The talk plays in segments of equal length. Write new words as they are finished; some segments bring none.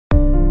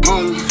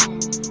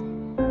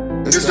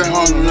It's that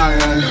Harlem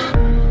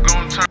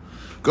night.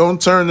 Go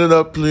and turn it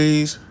up,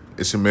 please.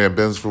 It's your man,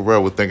 Ben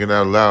Farrell, with Thinking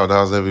Out Loud.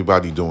 How's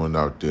everybody doing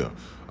out there?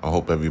 I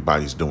hope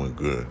everybody's doing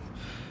good.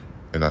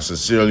 And I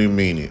sincerely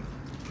mean it.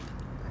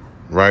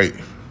 Right?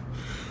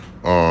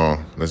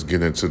 Let's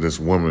get into this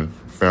woman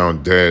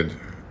found dead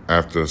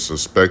after a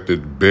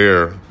suspected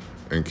bear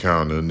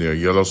encounter near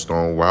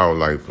Yellowstone,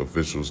 wildlife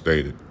officials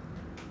stated.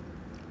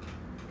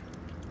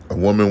 A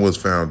woman was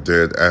found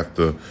dead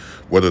after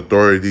what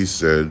authorities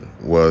said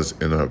was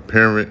an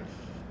apparent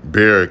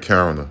bear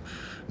encounter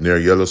near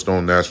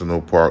Yellowstone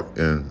National Park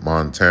in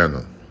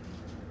Montana.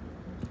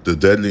 The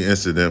deadly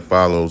incident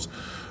follows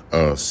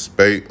a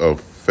spate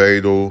of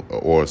fatal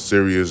or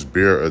serious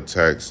bear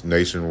attacks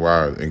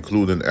nationwide,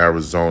 including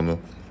Arizona,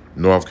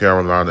 North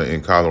Carolina,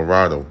 and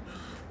Colorado.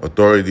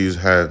 Authorities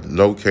had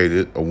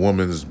located a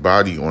woman's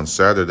body on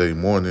Saturday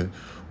morning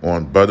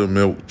on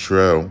Buttermilk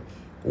Trail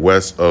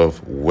west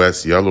of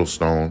West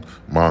Yellowstone,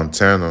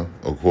 Montana,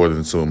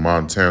 according to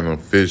Montana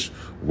Fish,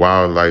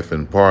 Wildlife,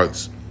 and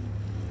Parks.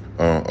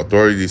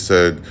 Authorities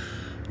said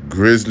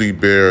grizzly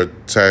bear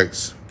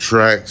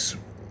tracks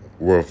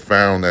were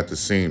found at the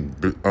scene.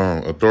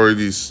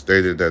 Authorities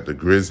stated that the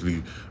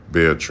grizzly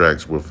bear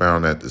tracks were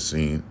found at the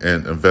scene,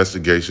 and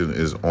investigation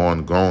is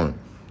ongoing.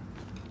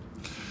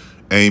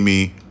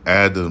 Amy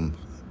Adamson,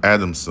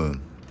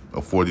 a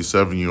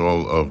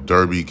 47-year-old of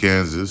Derby,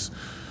 Kansas,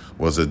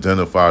 was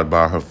identified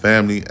by her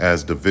family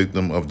as the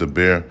victim of the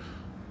bear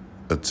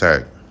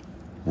attack.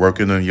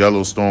 Working in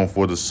Yellowstone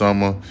for the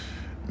summer,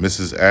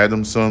 Mrs.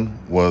 Adamson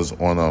was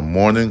on a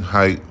morning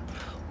hike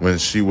when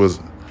she was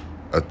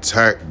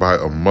attacked by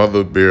a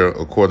mother bear,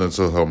 according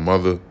to her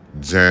mother,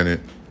 Janet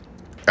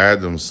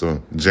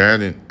Adamson.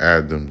 Janet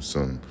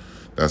Adamson,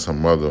 that's her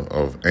mother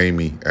of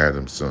Amy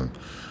Adamson,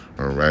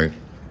 all right?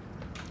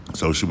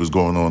 So she was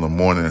going on a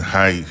morning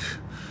hike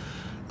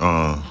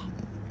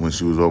when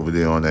she was over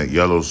there on that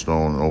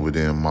Yellowstone, over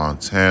there in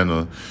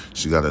Montana.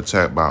 She got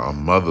attacked by a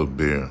mother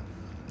bear,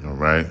 all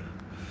right?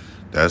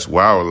 That's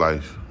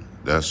wildlife.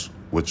 That's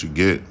what you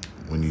get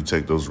when you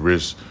take those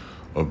risks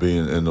of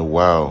being in the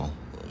wild.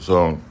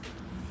 So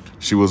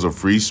she was a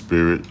free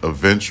spirit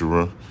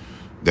adventurer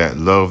that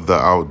loved the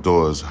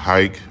outdoors,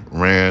 hike,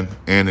 ran,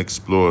 and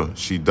explored.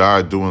 She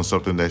died doing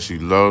something that she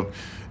loved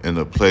in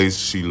a place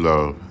she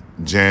loved.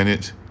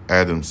 Janet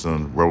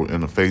Adamson wrote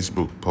in a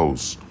Facebook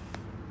post.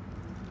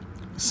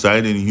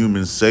 Citing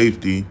human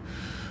safety,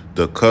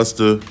 the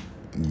Custer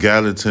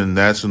Gallatin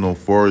National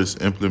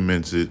Forest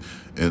implemented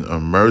an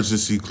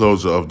emergency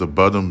closure of the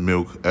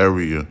Buttermilk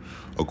area,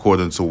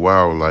 according to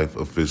wildlife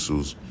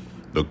officials.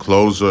 The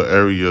closure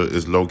area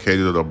is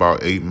located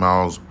about 8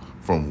 miles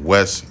from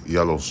West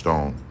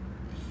Yellowstone.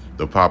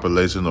 The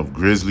population of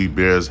grizzly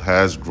bears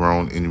has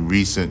grown in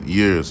recent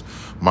years,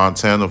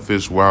 Montana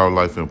Fish,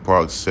 Wildlife, and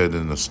Parks said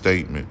in a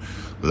statement.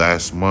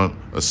 Last month,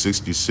 a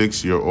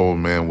 66-year-old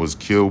man was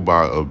killed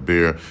by a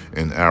bear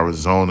in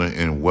Arizona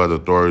in what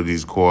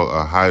authorities call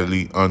a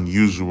highly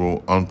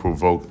unusual,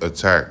 unprovoked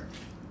attack.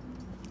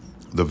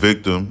 The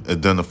victim,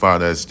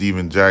 identified as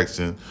Stephen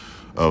Jackson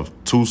of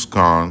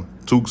Tucson,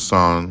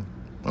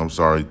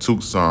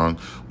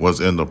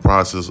 was in the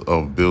process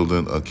of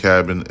building a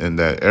cabin in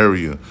that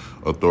area,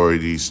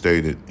 authorities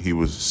stated. He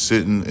was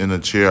sitting in a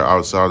chair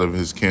outside of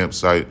his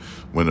campsite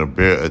when a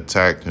bear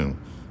attacked him,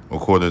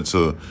 according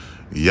to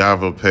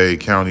Yavapai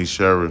County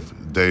Sheriff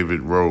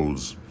David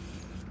Rose.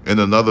 In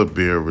another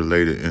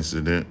bear-related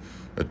incident,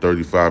 a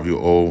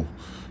 35-year-old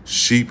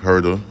sheep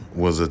herder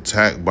was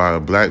attacked by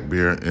a black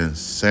bear in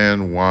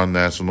San Juan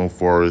National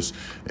Forest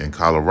in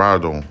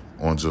Colorado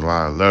on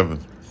July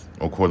 11th,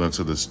 according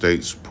to the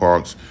state's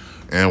Parks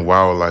and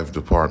Wildlife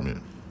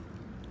Department.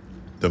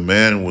 The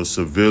man was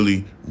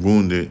severely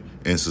wounded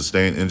and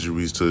sustained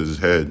injuries to his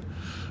head,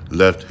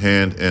 left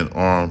hand and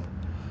arm,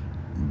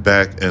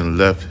 back and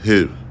left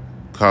hip.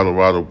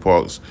 Colorado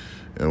Parks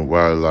and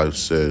Wildlife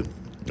said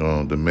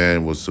the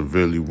man was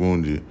severely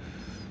wounded.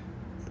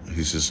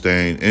 He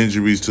sustained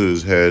injuries to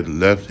his head,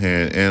 left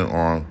hand and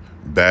arm,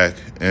 back,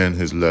 and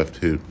his left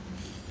hip.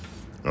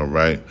 All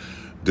right.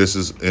 This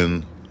is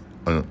an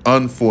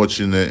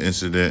unfortunate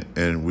incident,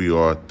 and we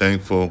are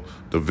thankful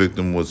the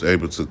victim was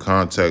able to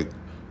contact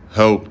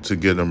help to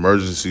get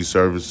emergency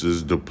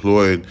services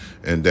deployed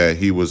and that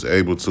he was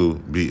able to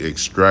be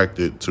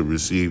extracted to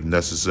receive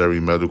necessary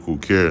medical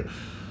care.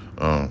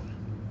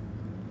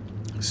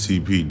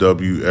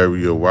 CPW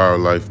Area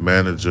Wildlife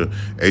Manager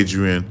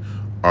Adrian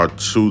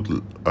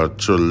Archuleta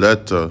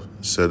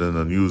said in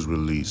a news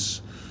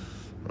release.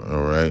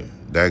 All right,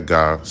 that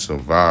guy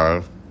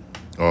survived.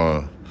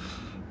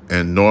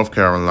 In North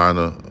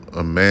Carolina,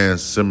 a man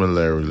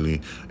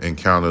similarly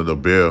encountered a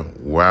bear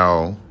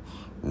while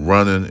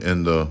running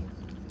in the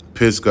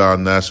Pisgah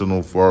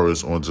National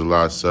Forest on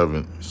July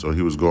 7th. So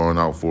he was going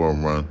out for a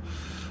run,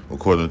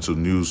 according to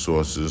news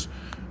sources.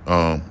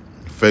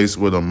 Faced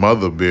with a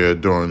mother bear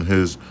during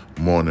his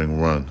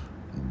morning run.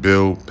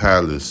 Bill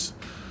Palace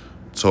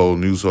told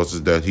news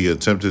sources that he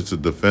attempted to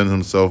defend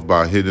himself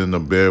by hitting the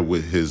bear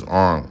with his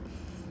arm,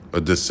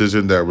 a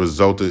decision that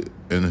resulted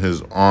and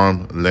his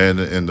arm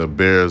landed in the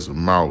bear's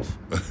mouth.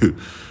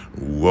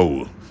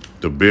 Whoa.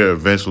 The bear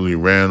eventually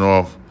ran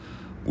off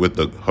with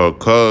her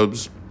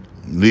cubs,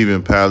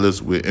 leaving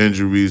Palace with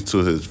injuries to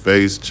his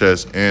face,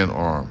 chest, and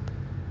arm.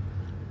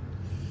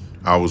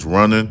 I was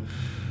running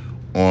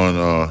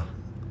on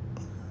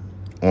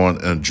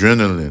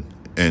adrenaline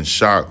and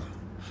shock,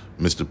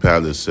 Mr.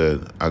 Palace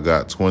said. I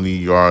got 20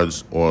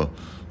 yards or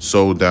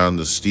so down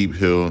the steep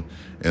hill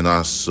and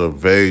I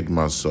surveyed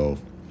myself,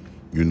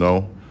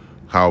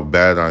 how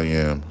bad I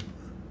am.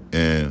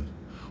 And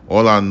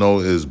all I know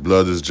is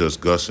blood is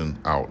just gushing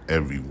out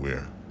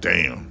everywhere.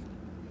 Damn.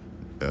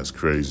 That's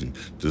crazy.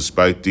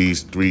 Despite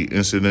these 3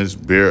 incidents,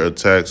 bear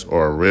attacks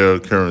are rare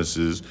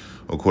occurrences,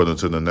 according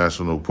to the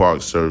National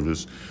Park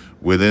Service.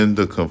 Within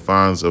the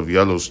confines of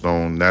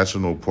Yellowstone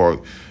National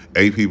Park,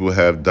 8 people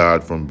have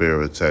died from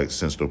bear attacks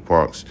since the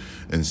park's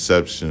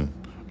inception,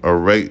 a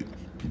rate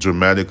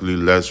dramatically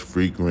less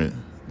frequent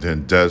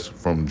than deaths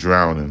from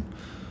drowning.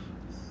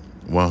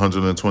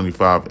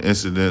 125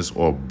 incidents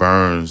or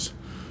burns,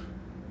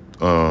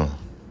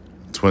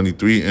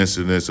 23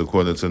 incidents,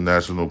 according to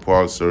National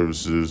Park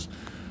Services.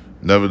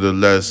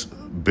 Nevertheless,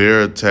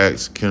 bear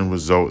attacks can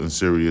result in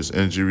serious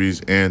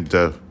injuries and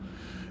death.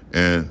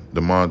 And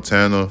the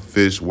Montana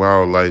Fish,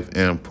 Wildlife,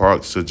 and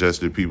Park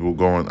suggested people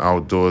going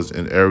outdoors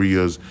in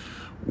areas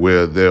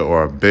where there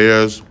are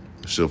bears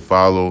should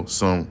follow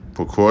some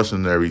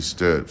precautionary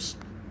steps,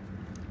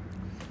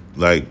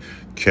 like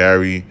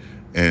carry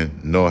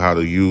and know how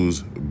to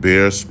use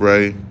bear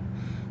spray,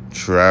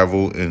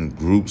 travel in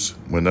groups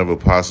whenever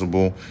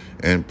possible,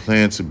 and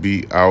plan to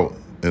be out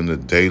in the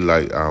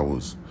daylight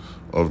hours.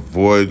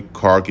 Avoid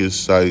carcass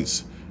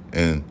sites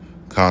and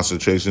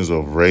concentrations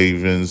of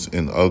ravens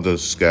and other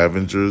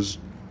scavengers.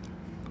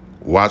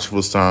 Watch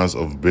for signs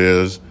of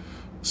bears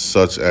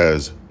such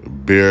as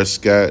bear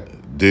scat,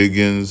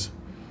 diggings,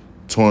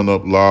 torn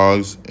up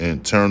logs,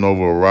 and turn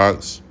over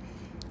rocks,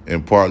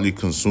 and partly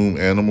consumed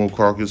animal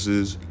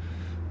carcasses.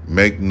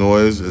 Make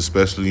noise,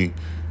 especially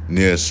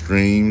near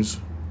streams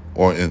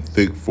or in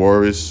thick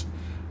forests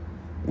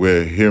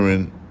where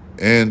hearing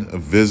and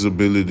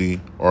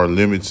visibility are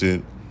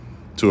limited,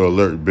 to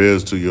alert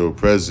bears to your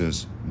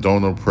presence.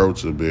 Don't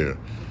approach a bear.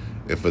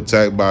 If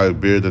attacked by a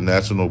bear, the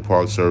National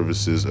Park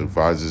Services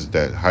advises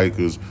that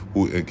hikers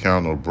who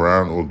encounter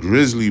brown or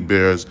grizzly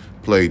bears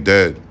play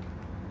dead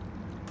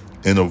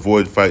and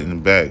avoid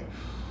fighting back.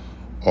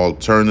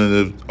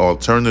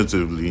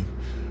 Alternatively,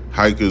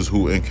 hikers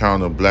who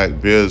encounter black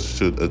bears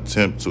should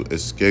attempt to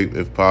escape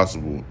if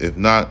possible. If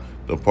not,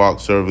 the Park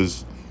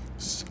Service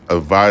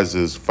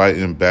advises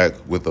fighting back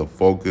with a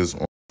focus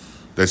on.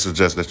 They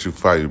suggest that you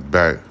fight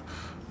back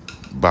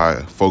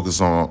by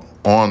focusing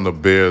on the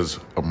bear's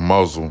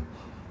muzzle,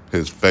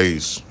 his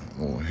face,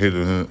 or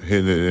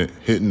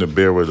hitting the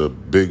bear with a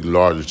big,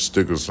 large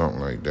stick or something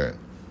like that.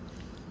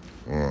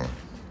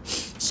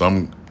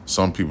 Some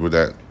people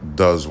that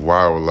does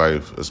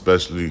wildlife,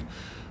 especially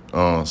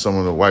some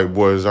of the white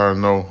boys I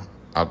know,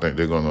 I think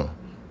they're gonna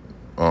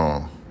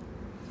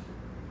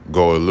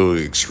go a little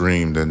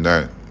extreme than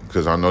that,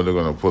 because I know they're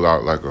gonna pull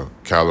out like a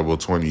caliber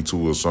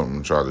 22 or something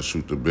and try to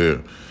shoot the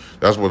bear.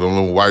 That's what the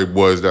little white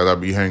boys that I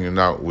be hanging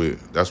out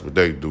with, that's what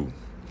they do.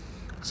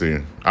 See,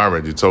 I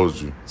already told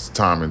you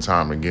time and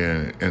time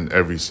again in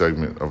every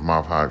segment of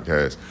my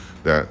podcast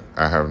that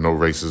I have no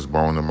racist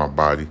bone in my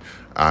body.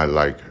 I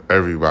like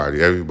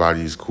everybody.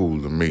 Everybody is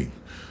cool to me.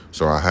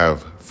 So I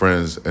have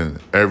friends in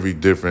every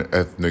different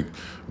ethnic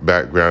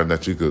background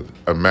that you could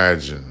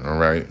imagine, all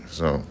right?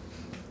 So,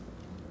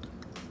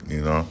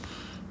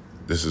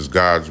 this is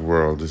God's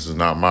world. This is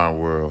not my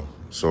world.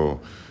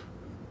 So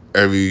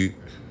everything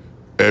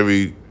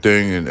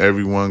and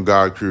everyone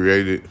God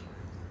created,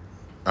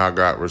 I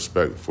got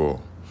respect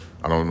for.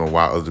 I don't know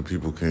why other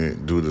people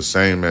can't do the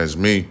same as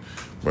me,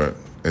 but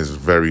it's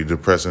very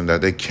depressing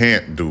that they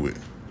can't do it.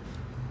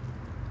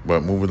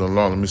 But moving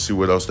along, let me see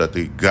what else that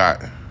they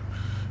got.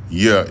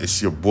 Yeah,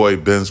 it's your boy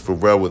Benz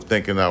Pharrell with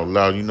Thinking Out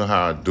Loud. You know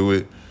how I do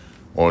it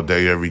all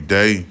day, every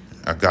day.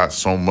 I got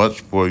so much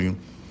for you.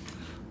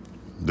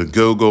 The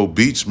Gilgo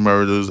Beach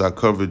murders, I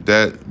covered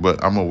that,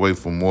 but I'm going to wait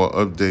for more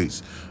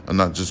updates. I'm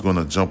not just going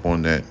to jump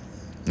on that.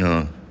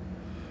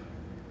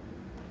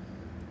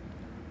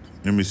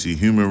 Let me see.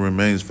 Human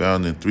remains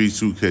found in 3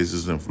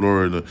 suitcases in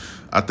Florida.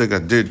 I think I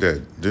did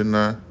that, didn't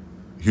I?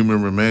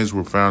 Human remains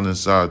were found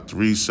inside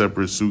 3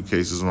 separate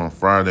suitcases on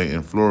Friday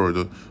in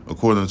Florida,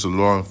 according to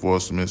law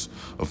enforcement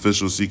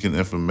officials seeking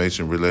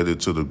information related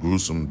to the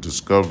gruesome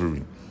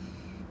discovery.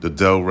 The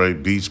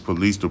Delray Beach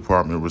Police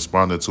Department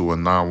responded to a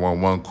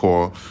 911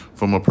 call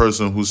from a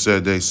person who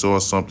said they saw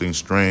something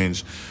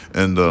strange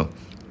in the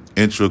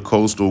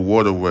intracoastal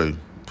waterway.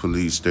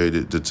 Police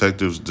stated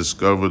detectives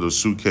discovered a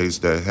suitcase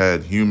that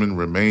had human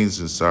remains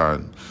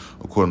inside.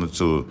 According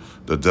to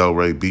the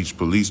Delray Beach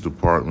Police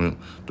Department,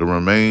 the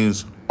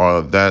remains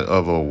are that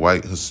of a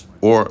white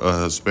or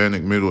a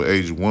Hispanic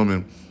middle-aged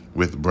woman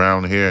with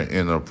brown hair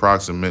and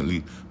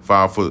approximately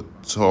 5 foot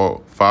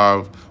tall,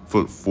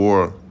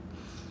 5'4",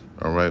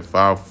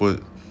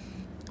 5'4"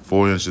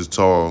 4 inches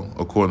tall,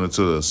 according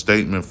to a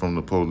statement from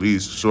the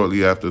police.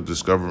 Shortly after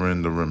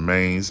discovering the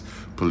remains,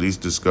 police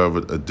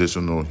discovered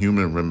additional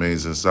human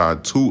remains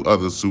inside 2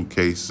 other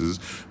suitcases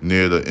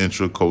near the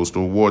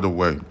intracoastal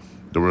waterway.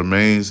 The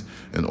remains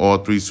in all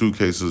 3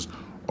 suitcases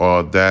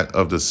are that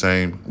of the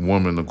same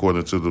woman,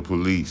 according to the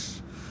police.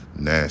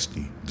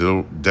 Nasty.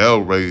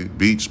 Delray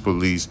Beach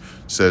police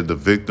said the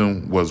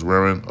victim was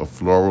wearing a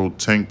floral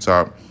tank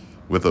top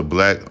with a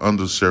black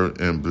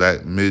undershirt and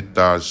black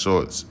mid-thigh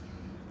shorts.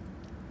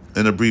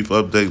 In a brief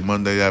update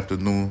Monday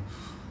afternoon,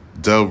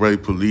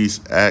 Delray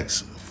police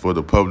asked for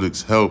the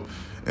public's help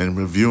in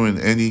reviewing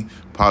any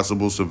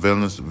possible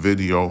surveillance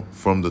video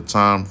from the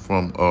time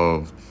frame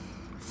of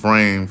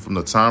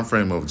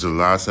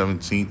July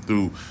 17th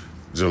through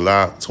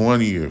July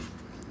 20th.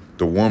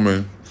 The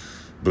woman,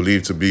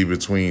 believed to be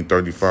between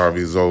 35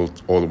 years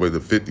old all the way to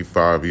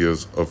 55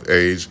 years of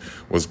age,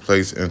 was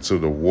placed into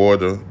the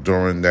water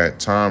during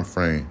that time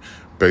frame.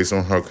 Based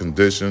on her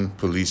condition,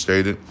 police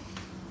stated,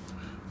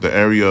 the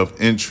area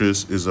of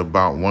interest is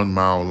about 1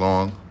 mile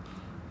long,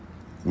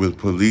 with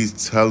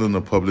police telling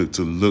the public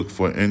to look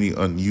for any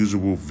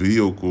unusual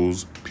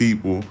vehicles,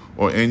 people,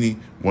 or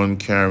anyone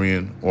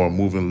carrying or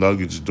moving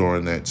luggage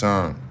during that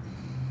time.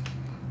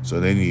 So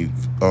they need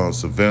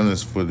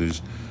surveillance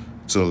footage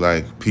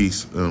to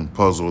piece and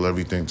puzzle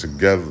everything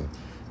together.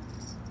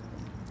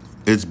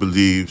 It's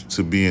believed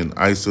to be an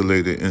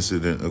isolated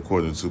incident,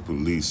 according to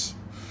police.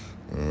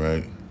 All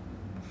right.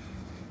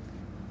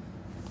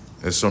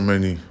 There's so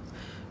many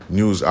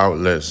news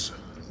outlets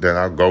that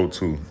I go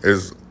to.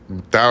 It's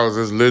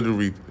thousands,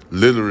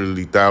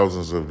 literally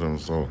thousands of them.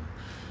 So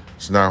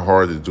it's not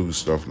hard to do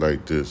stuff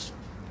like this.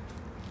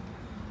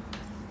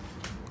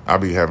 I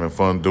be having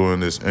fun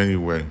doing this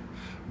anyway,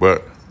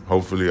 but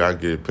hopefully I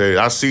get paid.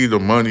 I see the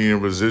money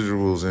and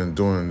residuals in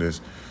doing this,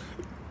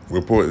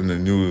 reporting the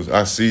news.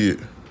 I see it,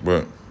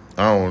 but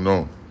I don't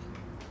know.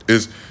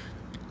 It's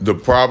the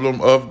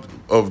problem of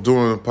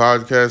doing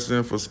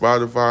podcasting for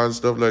Spotify and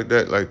stuff like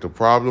that. Like, the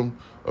problem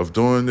of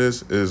doing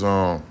this is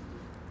the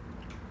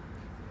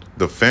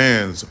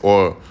fans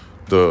or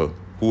the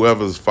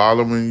whoever's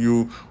following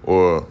you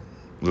or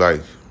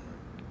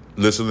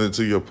listening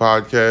to your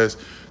podcast,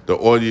 the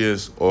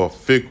audience are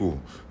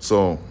fickle.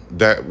 So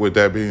with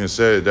that being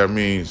said, that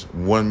means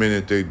 1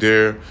 minute they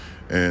there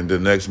and the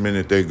next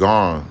minute they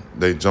gone.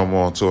 They jump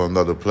onto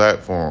another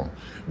platform.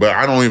 But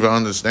I don't even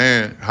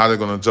understand how they're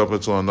going to jump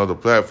into another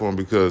platform,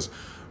 because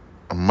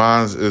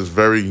mine is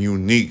very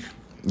unique.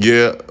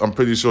 Yeah, I'm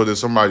pretty sure there's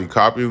somebody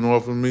copying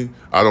off of me.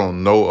 I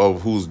don't know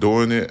of who's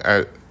doing it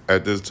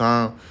at this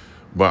time,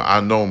 but I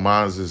know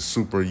mine is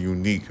super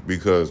unique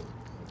because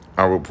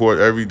I report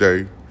every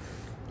day.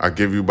 I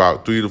give you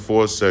about 3 to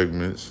 4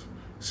 segments.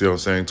 See what I'm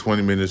saying?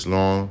 20 minutes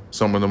long.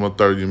 Some of them are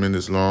 30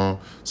 minutes long.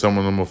 Some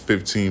of them are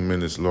 15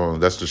 minutes long.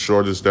 That's the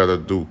shortest that I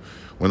do.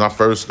 When I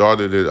first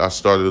started it, I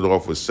started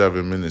off with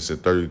 7 minutes and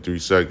 33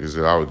 seconds,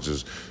 and I would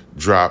just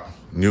drop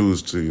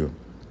news to you.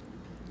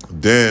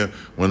 Then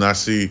when I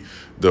see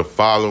the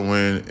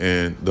following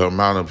and the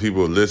amount of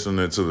people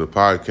listening to the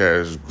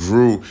podcast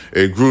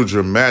it grew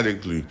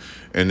dramatically.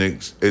 And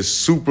it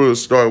super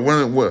started.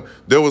 When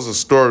there was a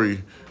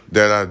story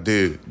that I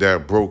did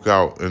that broke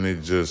out, and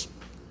it just,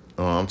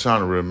 I'm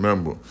trying to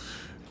remember.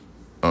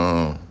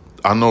 I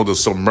know the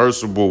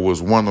submersible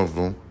was one of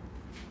them,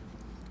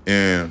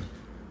 and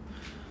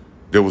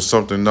there was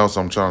something else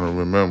I'm trying to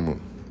remember.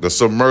 The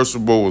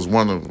submersible was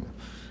one of them,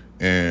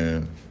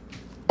 and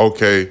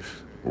okay,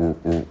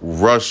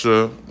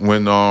 Russia,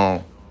 when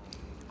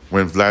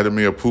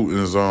Vladimir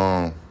Putin's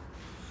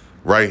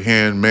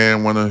right-hand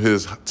man, one of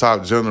his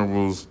top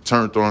generals,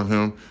 turned on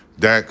him,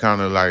 that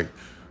kind of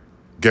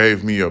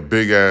gave me a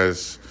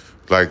big-ass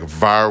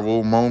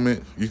viral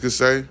moment, you could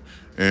say.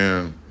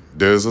 And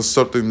there's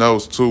something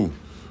else too.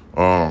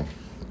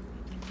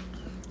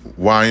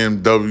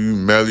 YMW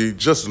Melly,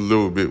 just a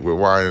little bit with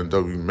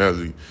YMW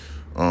Melly.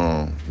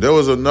 There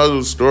was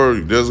another story.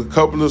 There's a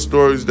couple of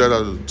stories that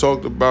I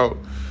talked about.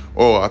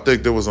 Oh, I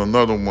think there was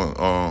another one.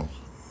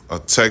 A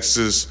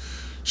Texas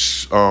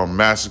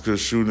massacre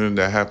shooting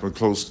that happened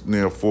close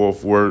near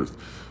Fort Worth.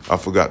 I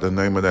forgot the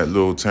name of that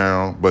little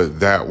town, but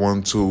that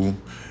one too.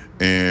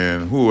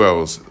 And who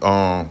else?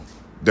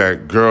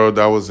 That girl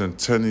that was in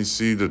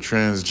Tennessee, the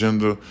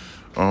transgender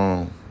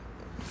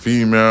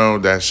female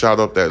that shot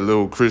up that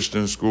little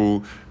Christian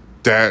school,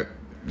 that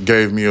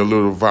gave me a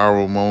little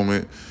viral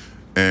moment.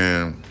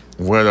 And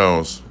what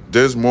else?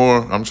 There's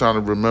more. I'm trying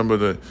to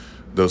remember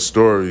the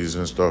stories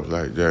and stuff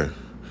like that.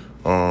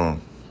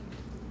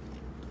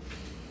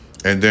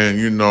 And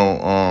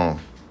then,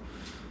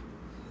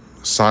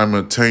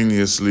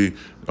 simultaneously,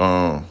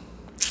 I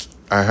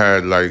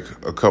had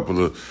a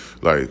couple of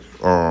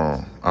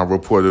I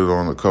reported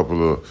on a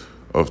couple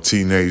of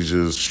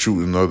teenagers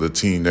shooting other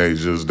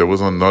teenagers. There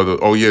was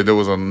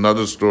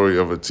another story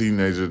of a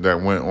teenager that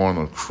went on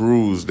a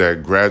cruise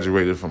that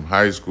graduated from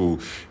high school.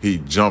 He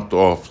jumped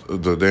off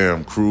the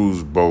damn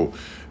cruise boat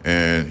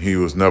and he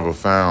was never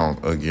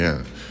found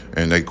again.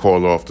 And they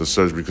called off the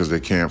search because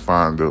they can't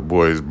find the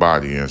boy's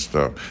body and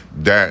stuff.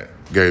 That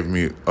gave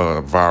me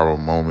a viral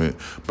moment.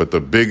 But the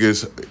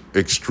biggest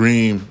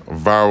extreme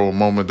viral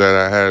moment that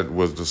I had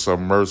was the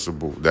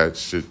submersible. That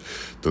shit,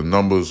 the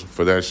numbers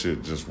for that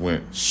shit just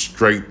went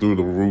straight through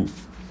the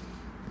roof.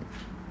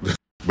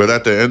 But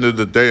at the end of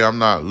the day, I'm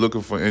not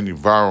looking for any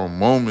viral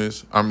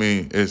moments. I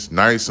mean, it's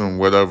nice and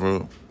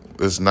whatever.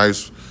 It's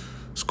nice,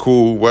 it's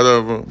cool,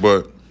 whatever.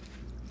 But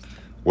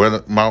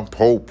my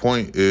whole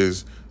point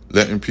is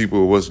letting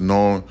people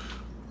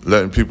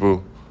letting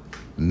people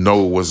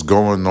know what's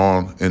going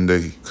on in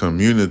their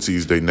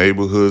communities, their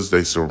neighborhoods,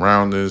 their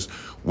surroundings,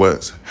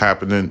 what's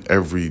happening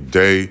every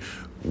day,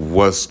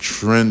 what's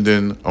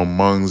trending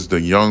amongst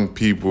the young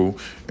people,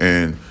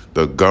 and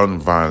the gun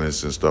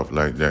violence and stuff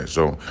like that.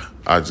 So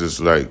I just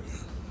like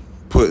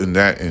putting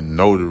that in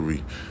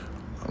notary.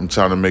 I'm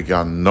trying to make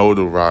y'all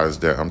notarize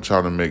that. I'm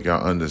trying to make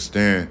y'all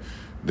understand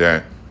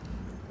that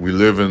we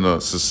live in a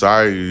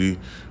society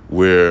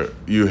where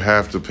you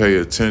have to pay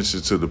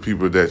attention to the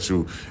people that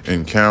you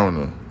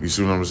encounter. You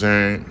see what I'm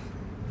saying?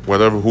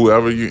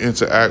 Whoever you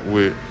interact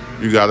with,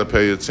 you got to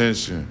pay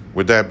attention.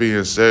 With that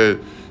being said,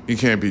 you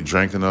can't be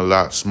drinking a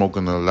lot,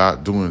 smoking a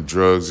lot, doing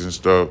drugs and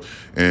stuff,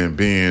 and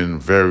being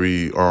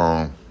very,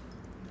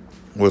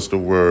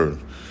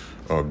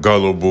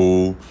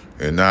 gullible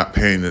and not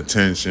paying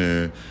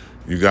attention.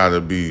 You got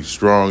to be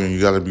strong and you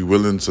got to be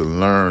willing to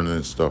learn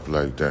and stuff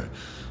like that.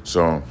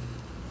 So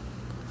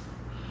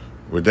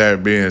with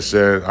that being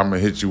said, I'm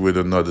going to hit you with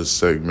another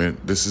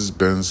segment. This is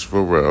Benz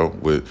Pharrell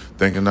with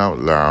Thinking Out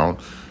Loud.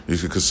 You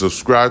can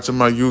subscribe to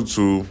my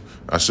YouTube.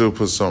 I should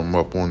put something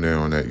up on there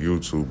on that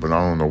YouTube, but I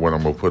don't know what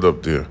I'm going to put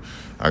up there.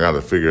 I got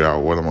to figure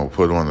out what I'm going to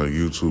put on the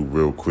YouTube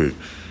real quick.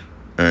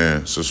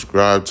 And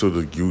subscribe to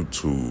the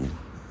YouTube,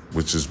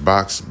 which is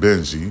Box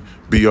Benji,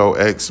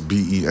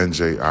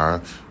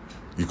 BoxBenji.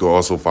 You can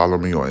also follow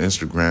me on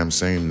Instagram,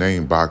 same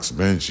name, Box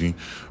Benji.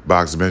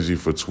 Box Benji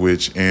for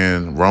Twitch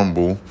and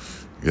Rumble.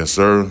 Yes,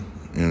 sir.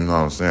 You know what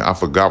I'm saying? I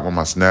forgot what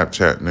my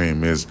Snapchat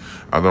name is.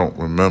 I don't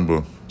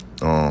remember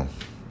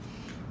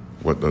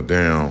what the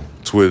damn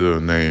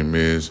Twitter name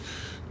is.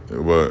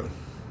 But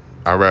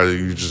I'd rather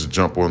you just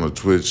jump on the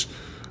Twitch.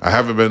 I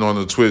haven't been on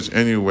the Twitch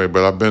anyway,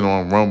 but I've been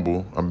on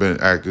Rumble. I've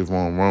been active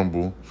on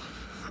Rumble.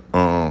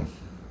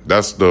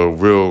 That's the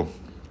real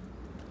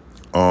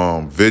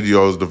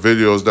videos. The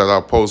videos that I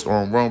post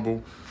on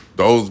Rumble,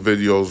 those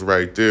videos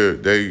right there,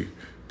 they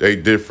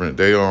different.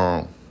 They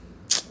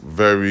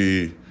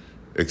very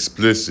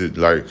explicit.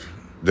 Like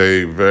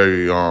they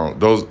very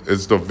those.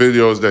 It's the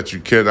videos that you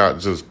cannot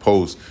just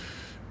post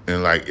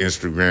in like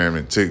Instagram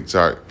and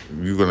TikTok.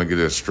 You're gonna get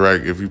a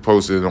strike if you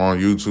post it on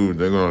YouTube.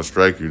 They're gonna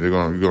strike you. You're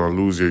gonna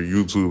lose your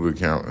YouTube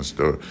account and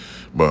stuff.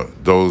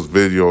 But those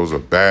videos are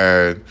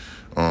bad.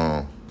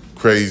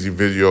 Crazy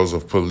videos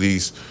of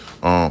police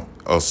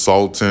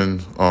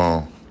assaulting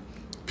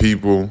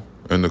people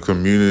in the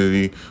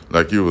community.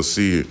 Like you will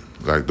see it.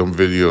 Like them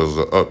videos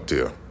are up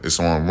there. It's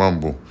on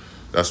Rumble.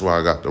 That's why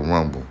I got the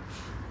Rumble.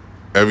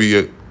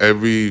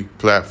 Every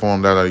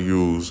platform that I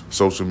use,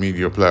 social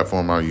media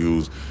platform I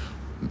use,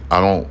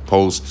 I don't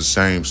post the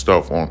same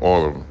stuff on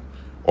all of them.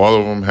 All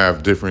of them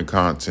have different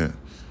content.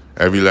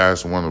 Every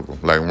last one of them.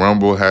 Like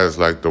Rumble has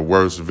like the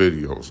worst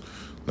videos.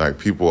 Like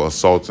people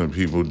assaulting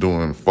people,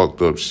 doing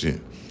fucked up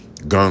shit.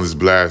 Guns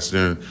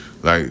blasting,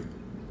 like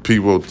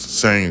people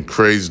saying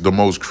the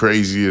most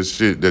craziest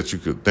shit that you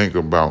could think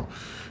about.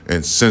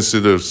 And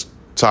sensitive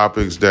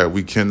topics that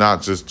we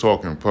cannot just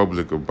talk in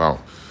public about,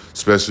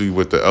 especially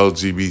with the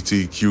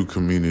LGBTQ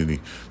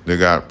community. They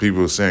got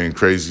people saying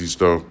crazy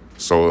stuff.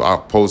 So I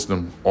post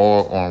them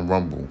all on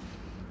Rumble.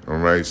 All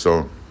right,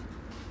 so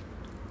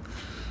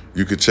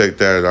you could check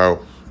that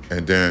out.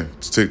 And then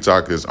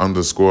TikTok is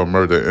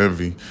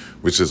 _murder_envy,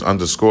 which is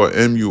 _MURDERENV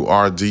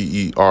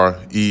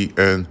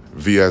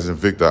as in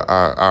Victor,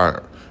 I,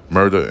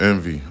 murder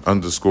envy,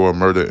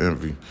 _murder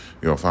envy.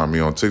 You'll find me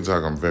on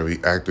TikTok. I'm very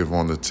active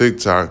on the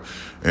TikTok,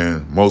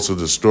 and most of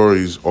the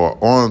stories are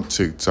on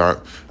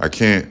TikTok. I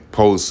can't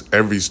post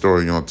every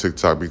story on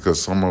TikTok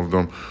because some of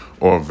them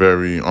are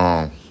very,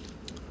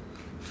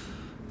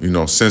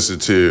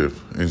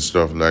 sensitive and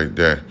stuff like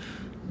that.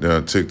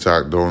 The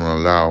TikTok don't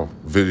allow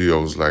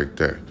videos like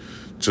that.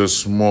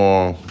 Just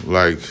more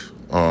like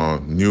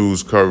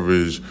news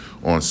coverage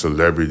on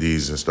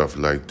celebrities and stuff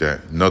like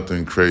that.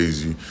 Nothing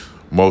crazy.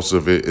 Most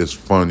of it is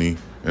funny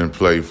and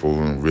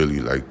playful and really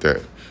like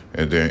that.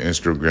 And then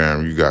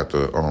Instagram, you got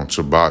the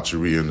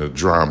debauchery and the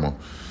drama.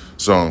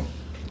 So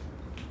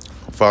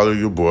follow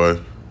your boy.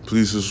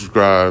 Please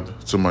subscribe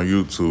to my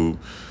YouTube.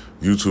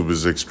 YouTube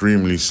is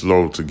extremely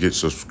slow to get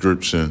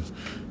subscriptions.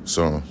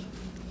 So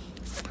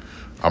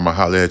I'm going to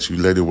holler at you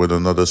later with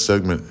another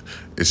segment.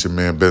 It's your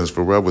man, Benz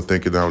Pharrell,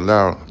 Thinking Out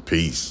Loud.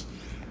 Peace.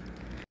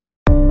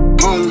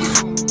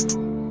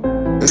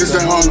 It's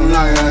that Harlem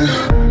night.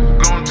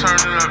 Gon' turn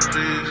it up,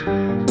 please.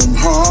 Them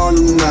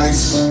Harlem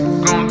nights.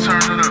 Gon'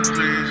 turn it up,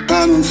 please.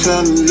 I done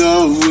fell in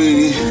love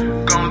with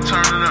it. Gon'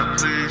 turn it up,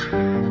 please.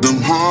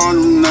 Them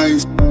Harlem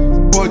nights.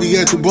 Party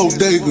at the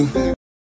bodega.